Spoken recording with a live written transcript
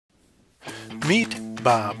Meet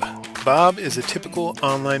Bob. Bob is a typical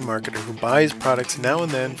online marketer who buys products now and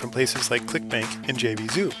then from places like ClickBank and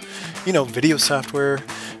JVZoo. You know, video software,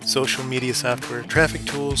 social media software, traffic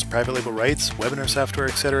tools, private label rights, webinar software,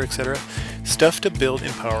 etc. Stuff to build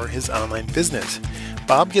and power his online business.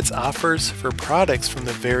 Bob gets offers for products from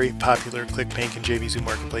the very popular ClickBank and JVZoo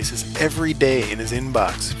marketplaces every day in his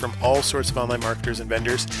inbox from all sorts of online marketers and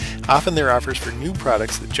vendors. Often they're offers for new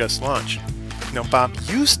products that just launched. Now, Bob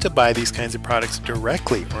used to buy these kinds of products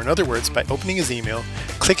directly, or in other words, by opening his email,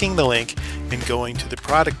 clicking the link, and going to the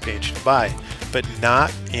product page to buy, but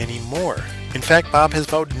not anymore. In fact, Bob has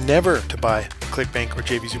vowed never to buy a ClickBank or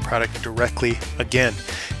JVZoo product directly again.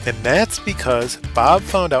 And that's because Bob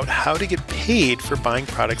found out how to get paid for buying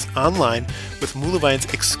products online with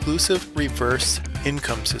Moolavine's exclusive reverse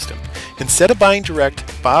income system. Instead of buying direct,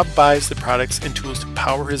 Bob buys the products and tools to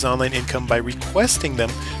power his online income by requesting them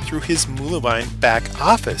through his Moolavine back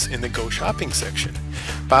office in the Go Shopping section.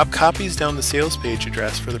 Bob copies down the sales page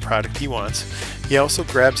address for the product he wants. He also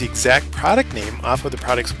grabs the exact product name off of the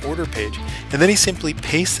product's order page, and then he simply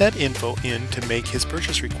pastes that info in to make his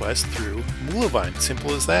purchase request through Moolavine.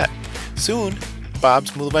 Simple as that. Soon,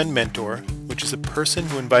 Bob's Moolavine mentor, which is the person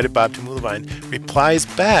who invited Bob to Moolavine, replies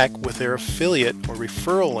back with their affiliate or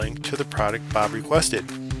referral link to the product Bob requested.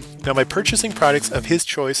 Now, by purchasing products of his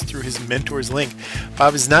choice through his mentor's link,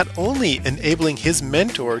 Bob is not only enabling his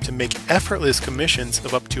mentor to make effortless commissions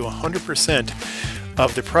of up to 100%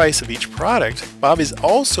 of the price of each product, Bob is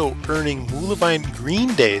also earning Moolavine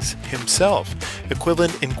Green Days himself,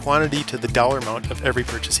 equivalent in quantity to the dollar amount of every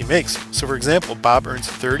purchase he makes. So for example, Bob earns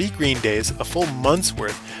 30 Green Days, a full month's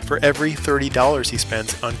worth, for every $30 he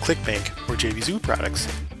spends on ClickBank or JVZoo products.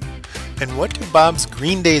 And what do Bob's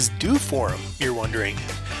Green Days do for him, you're wondering?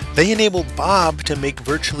 They enable Bob to make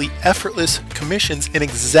virtually effortless commissions in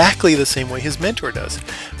exactly the same way his mentor does.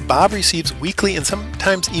 Bob receives weekly and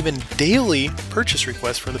sometimes even daily purchase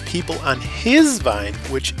requests from the people on his Vine,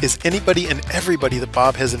 which is anybody and everybody that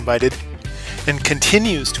Bob has invited and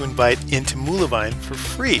continues to invite into Moolavine for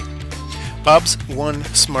free. Bob's one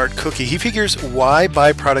smart cookie. He figures, why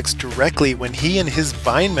buy products directly when he and his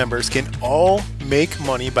Vine members can all make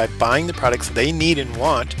money by buying the products they need and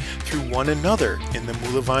want through one another in the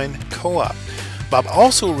Moolavine co-op. Bob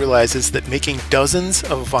also realizes that making dozens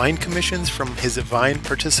of Vine commissions from his Vine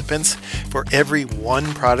participants for every one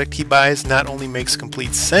product he buys not only makes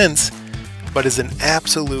complete sense, but is an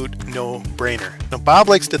absolute no-brainer. Now, Bob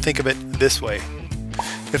likes to think of it this way.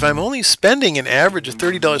 If I'm only spending an average of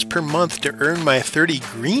 $30 per month to earn my 30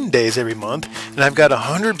 Green Days every month, and I've got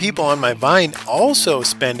 100 people on my Vine also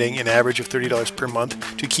spending an average of $30 per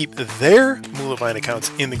month to keep their Moolavine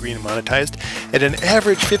accounts in the green and monetized, at an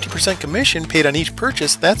average 50% commission paid on each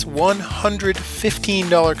purchase, that's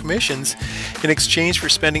 $115 commissions in exchange for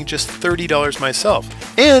spending just $30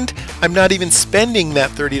 myself. And I'm not even spending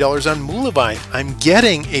that $30 on Moolavine. I'm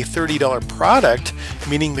getting a $30 product,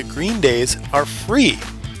 meaning the Green Days are free.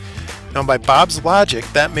 Now, by Bob's logic,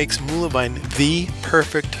 that makes Moolavine the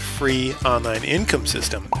perfect free online income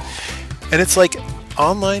system. And it's like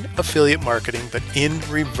online affiliate marketing, but in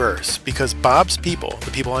reverse, because Bob's people,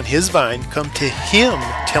 the people on his Vine, come to him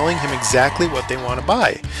telling him exactly what they want to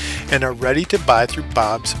buy and are ready to buy through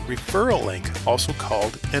Bob's referral link, also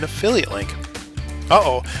called an affiliate link.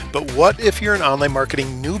 But what if you're an online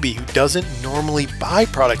marketing newbie who doesn't normally buy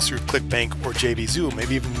products through ClickBank or JVZoo?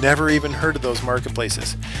 Maybe you've never even heard of those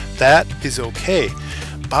marketplaces. That is okay.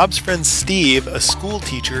 Bob's friend Steve, a school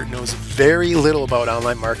teacher, knows very little about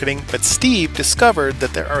online marketing, but Steve discovered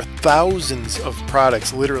that there are thousands of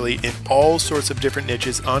products literally in all sorts of different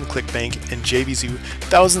niches on ClickBank and JVZoo,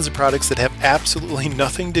 thousands of products that have absolutely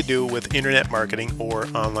nothing to do with internet marketing or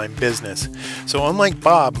online business. So unlike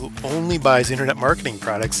Bob, who only buys internet marketing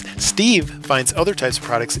products, Steve finds other types of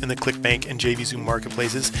products in the ClickBank and JVZoo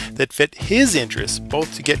marketplaces that fit his interests,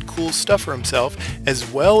 both to get cool stuff for himself as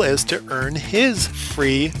well as to earn his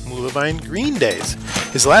free Moolavine Green Days.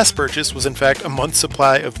 His last purchase was in fact a month's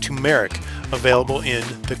supply of turmeric available in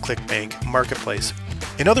the ClickBank marketplace.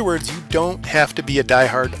 In other words, you don't have to be a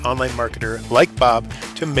die-hard online marketer like Bob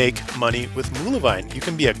to make money with Moolavine. You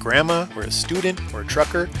can be a grandma or a student or a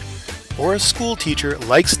trucker or a school teacher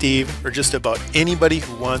like Steve, or just about anybody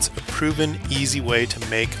who wants a proven, easy way to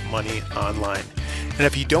make money online. And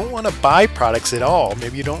if you don't want to buy products at all,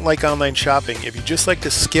 maybe you don't like online shopping, if you just like to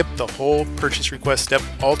skip the whole purchase request step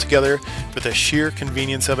altogether for the sheer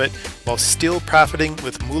convenience of it while still profiting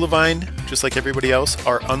with Moolavine, just like everybody else,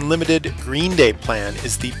 our unlimited Green Day plan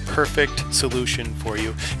is the perfect solution for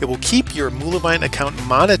you. It will keep your Moolavine account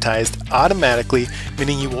monetized automatically,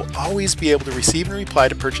 meaning you will always be able to receive and reply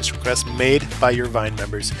to purchase requests made by your Vine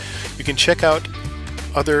members. You can check out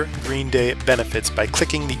other Green Day benefits by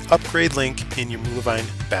clicking the upgrade link in your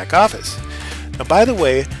Moolavine back office. Now, by the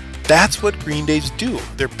way, that's what Green Days do.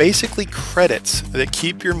 They're basically credits that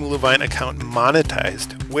keep your Moolavine account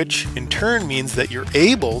monetized, which in turn means that you're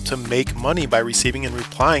able to make money by receiving and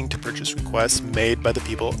replying to purchase requests made by the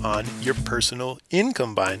people on your personal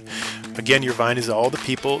income Vine. Again, your Vine is all the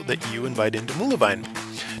people that you invite into Moolavine.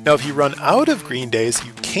 Now, if you run out of Green Days,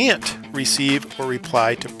 you can't receive or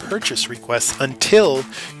reply to purchase requests until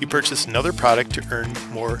you purchase another product to earn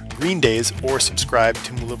more Green Days or subscribe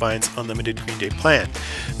to Moolavine's Unlimited Green Day plan.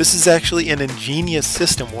 This is actually an ingenious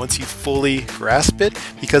system once you fully grasp it,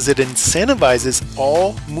 because it incentivizes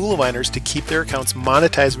all Moolaviners to keep their accounts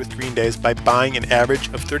monetized with Green Days by buying an average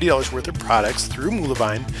of $30 worth of products through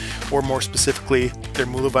Moolavine, or more specifically, their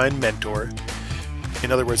Moolavine mentor.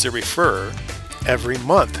 In other words, their referrer, every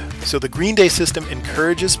month. So the Green Day system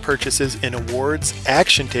encourages purchases and awards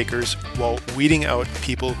action takers while weeding out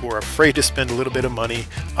people who are afraid to spend a little bit of money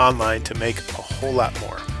online to make a whole lot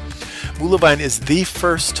more. Moolavine is the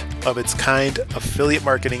first of its kind affiliate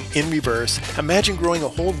marketing in reverse. Imagine growing a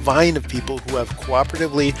whole vine of people who have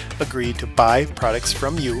cooperatively agreed to buy products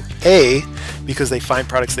from you, A, because they find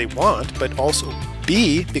products they want, but also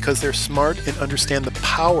B, because they're smart and understand the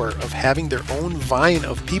power of having their own vine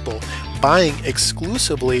of people buying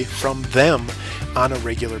exclusively from them on a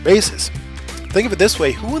regular basis. Think of it this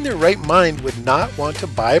way: who in their right mind would not want to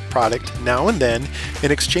buy a product now and then in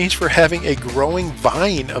exchange for having a growing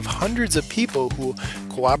vine of hundreds of people who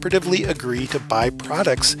cooperatively agree to buy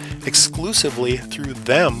products exclusively through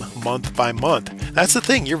them month by month? That's the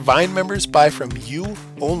thing, your Vine members buy from you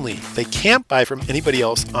only. They can't buy from anybody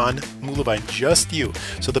else on Moolavine, just you.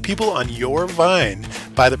 So the people on your Vine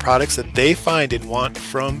buy the products that they find and want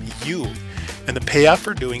from you. And the payoff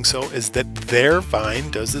for doing so is that their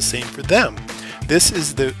Vine does the same for them. This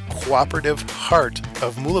is the cooperative heart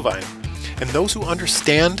of Moolavine. And those who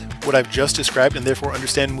understand what I've just described and therefore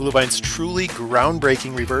understand Moolavine's truly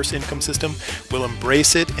groundbreaking reverse income system will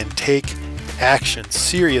embrace it and take action,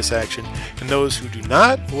 serious action. And those who do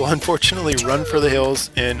not will unfortunately run for the hills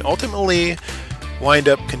and ultimately wind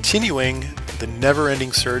up continuing the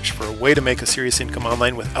never-ending search for a way to make a serious income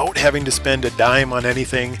online without having to spend a dime on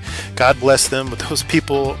anything. God bless them, but those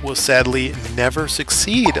people will sadly never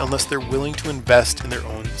succeed unless they're willing to invest in their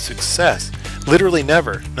own success. Literally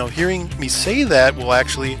never. Now, hearing me say that will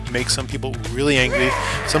actually make some people really angry.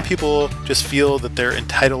 Some people just feel that they're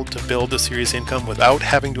entitled to build a serious income without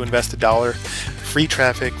having to invest a dollar. Free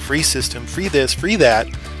traffic, free system, free this, free that.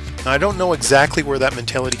 Now, I don't know exactly where that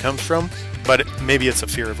mentality comes from, but maybe it's a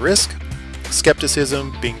fear of risk,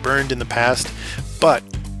 skepticism, being burned in the past. But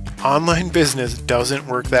online business doesn't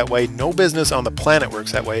work that way. No business on the planet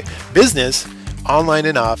works that way. Business, online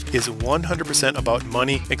and off, is 100% about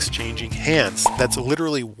money exchanging hands. That's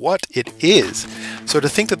literally what it is. So to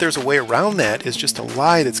think that there's a way around that is just a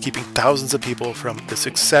lie that's keeping thousands of people from the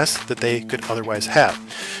success that they could otherwise have.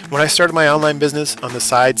 When I started my online business on the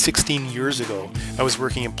side 16 years ago, I was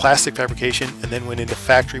working in plastic fabrication and then went into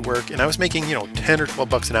factory work, and I was making, 10 or 12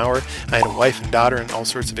 bucks an hour. I had a wife and daughter and all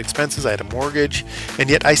sorts of expenses. I had a mortgage, and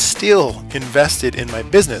yet I still invested in my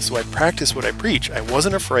business. So I practiced what I preach. I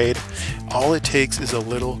wasn't afraid. All it takes is a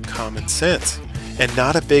little common sense and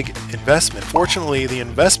not a big investment. Fortunately, the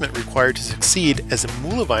investment required to succeed as a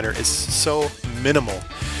Moolaviner is so minimal.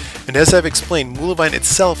 And as I've explained, Moolavine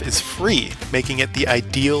itself is free, making it the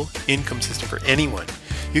ideal income system for anyone.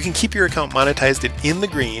 You can keep your account monetized and in the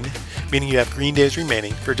green, meaning you have Green Days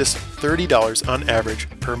remaining, for just $30 on average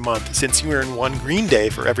per month, since you earn 1 Green Day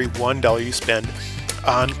for every $1 you spend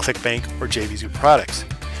on ClickBank or JVZoo products.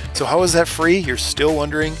 So how is that free? You're still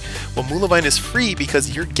wondering? Well, Moolavine is free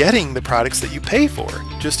because you're getting the products that you pay for,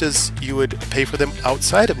 just as you would pay for them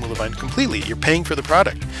outside of Moolavine completely. You're paying for the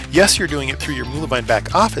product. Yes, you're doing it through your Moolavine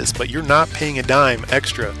back office, but you're not paying a dime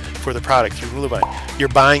extra for the product through Moolavine. You're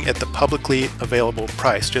buying at the publicly available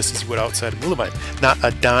price, just as you would outside of Moolavine. Not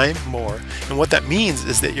a dime more. And what that means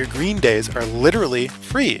is that your Green Days are literally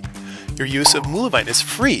free. Your use of Moolavine is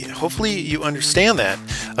free. Hopefully you understand that.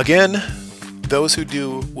 Again, those who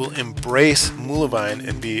do will embrace Moolavine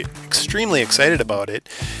and be extremely excited about it.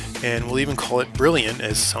 and will even call it brilliant,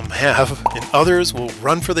 as some have, and others will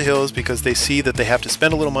run for the hills because they see that they have to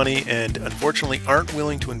spend a little money and unfortunately aren't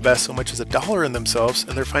willing to invest so much as $1 in themselves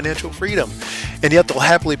and their financial freedom. And yet they'll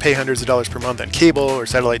happily pay hundreds of dollars per month on cable or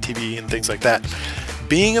satellite TV and things like that.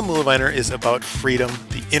 Being a Moolaviner is about freedom,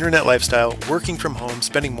 the internet lifestyle, working from home,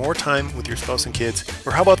 spending more time with your spouse and kids,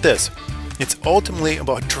 or how about this? It's ultimately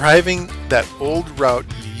about driving that old route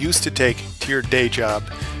you used to take to your day job,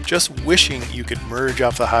 just wishing you could merge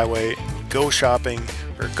off the highway, go shopping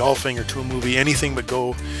or golfing or to a movie, anything but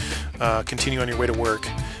go continue on your way to work.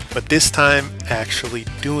 But this time actually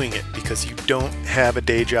doing it because you don't have a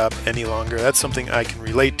day job any longer. That's something I can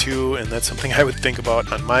relate to, and that's something I would think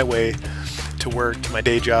about on my way to work, to my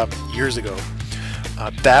day job years ago.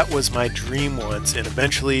 That was my dream once, and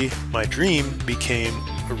eventually my dream became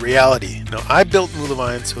a reality. Now, I built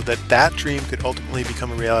Moolavine so that that dream could ultimately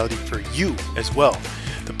become a reality for you as well.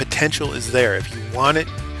 The potential is there. If you want it,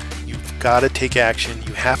 you've got to take action.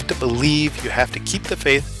 You have to believe, you have to keep the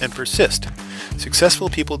faith and persist. Successful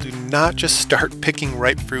people do not just start picking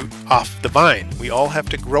ripe fruit off the vine. We all have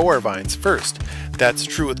to grow our vines first. That's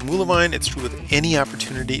true with Moolavine, it's true with any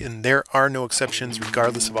opportunity, and there are no exceptions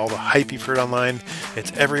regardless of all the hype you've heard online.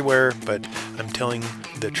 It's everywhere, but I'm telling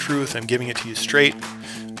the truth, I'm giving it to you straight.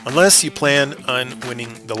 Unless you plan on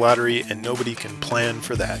winning the lottery, and nobody can plan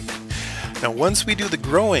for that. Now, once we do the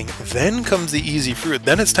growing, then comes the easy fruit.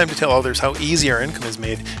 Then it's time to tell others how easy our income is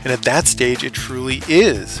made, and at that stage it truly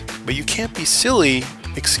is. But you can't be silly,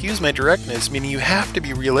 excuse my directness, meaning you have to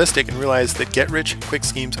be realistic and realize that get-rich-quick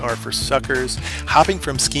schemes are for suckers. Hopping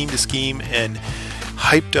from scheme to scheme and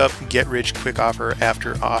hyped up get-rich-quick offer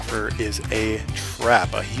after offer is a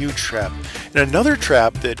trap, a huge trap. And another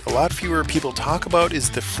trap that a lot fewer people talk about is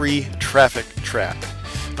the free traffic trap.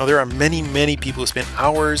 Now, there are many people who spend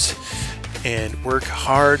hours and work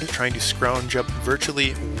hard trying to scrounge up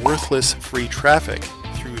virtually worthless free traffic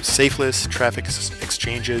through safeless traffic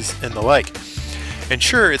exchanges and the like. And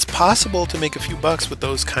sure, it's possible to make a few bucks with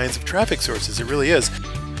those kinds of traffic sources, it really is,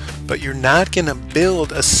 but you're not going to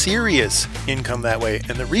build a serious income that way.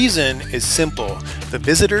 And the reason is simple. The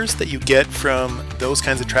visitors that you get from those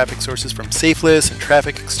kinds of traffic sources from Safeless and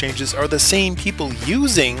traffic exchanges are the same people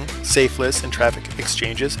using Safeless and traffic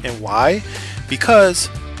exchanges. And why? Because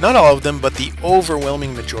not all of them, but the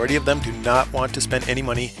overwhelming majority of them do not want to spend any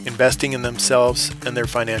money investing in themselves and their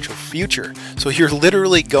financial future. So you're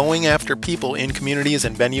literally going after people in communities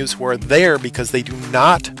and venues who are there because they do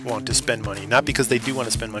not want to spend money, not because they do want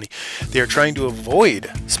to spend money. They are trying to avoid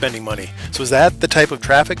spending money. So is that the type of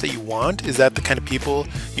traffic that you want? Is that the kind of people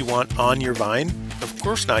you want on your vine? Of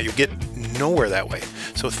course not. You'll get nowhere that way.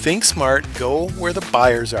 So think smart, go where the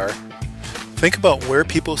buyers are. Think about where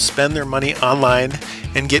people spend their money online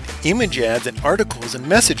and get image ads and articles and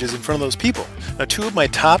messages in front of those people. Now, two of my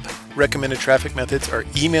top recommended traffic methods are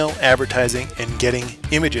email advertising and getting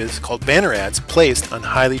images called banner ads placed on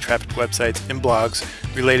highly trafficked websites and blogs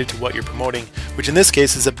related to what you're promoting, which in this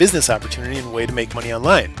case is a business opportunity and a way to make money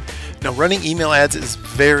online. Now, running email ads is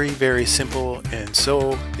very simple, and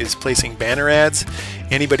so is placing banner ads.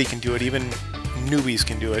 Anybody can do it, even newbies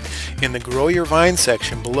can do it. In the Grow Your Vine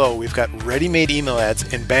section below, we've got ready-made email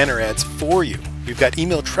ads and banner ads for you. We've got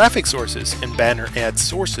email traffic sources and banner ad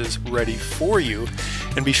sources ready for you.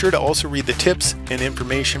 And be sure to also read the tips and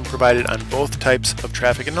information provided on both types of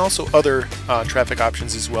traffic and also other traffic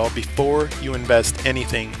options as well before you invest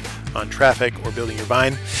anything on traffic or building your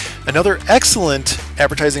vine. Another excellent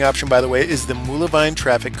advertising option, by the way, is the Moolavine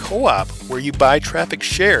Traffic Co-op, where you buy traffic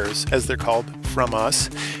shares, as they're called, from us,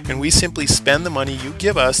 and we simply spend the money you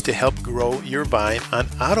give us to help grow your vine on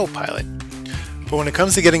autopilot. But when it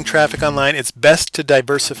comes to getting traffic online, it's best to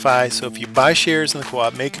diversify. So if you buy shares in the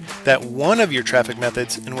co-op, make that one of your traffic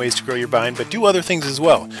methods and ways to grow your vine, but do other things as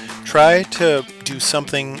well. Try to do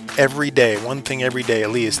something every day, one thing every day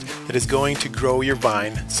at least, that is going to grow your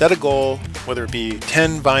vine. Set a goal, whether it be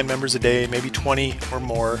 10 Vine members a day, maybe 20 or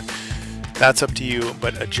more. That's up to you,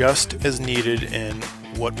 but adjust as needed and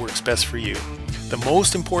what works best for you. The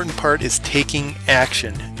most important part is taking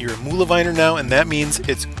action. You're a Moolaviner now, and that means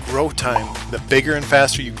it's growth time. The bigger and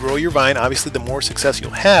faster you grow your vine, obviously the more success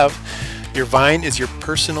you'll have. Your vine is your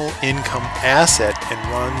personal income asset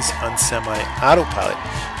and runs on semi-autopilot.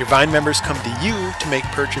 Your Vine members come to you to make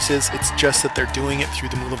purchases. It's just that they're doing it through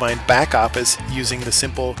the Moolavine back office using the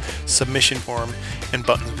simple submission form and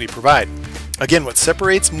buttons we provide. Again, what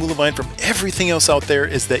separates Moolavine from everything else out there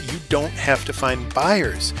is that you don't have to find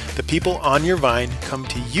buyers. The people on your vine come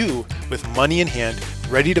to you with money in hand,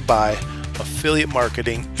 ready to buy. Affiliate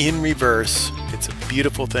marketing in reverse. It's a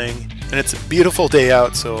beautiful thing, And it's a beautiful day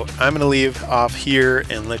out, so I'm going to leave off here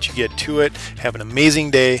and let you get to it. Have an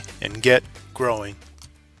amazing day and get growing.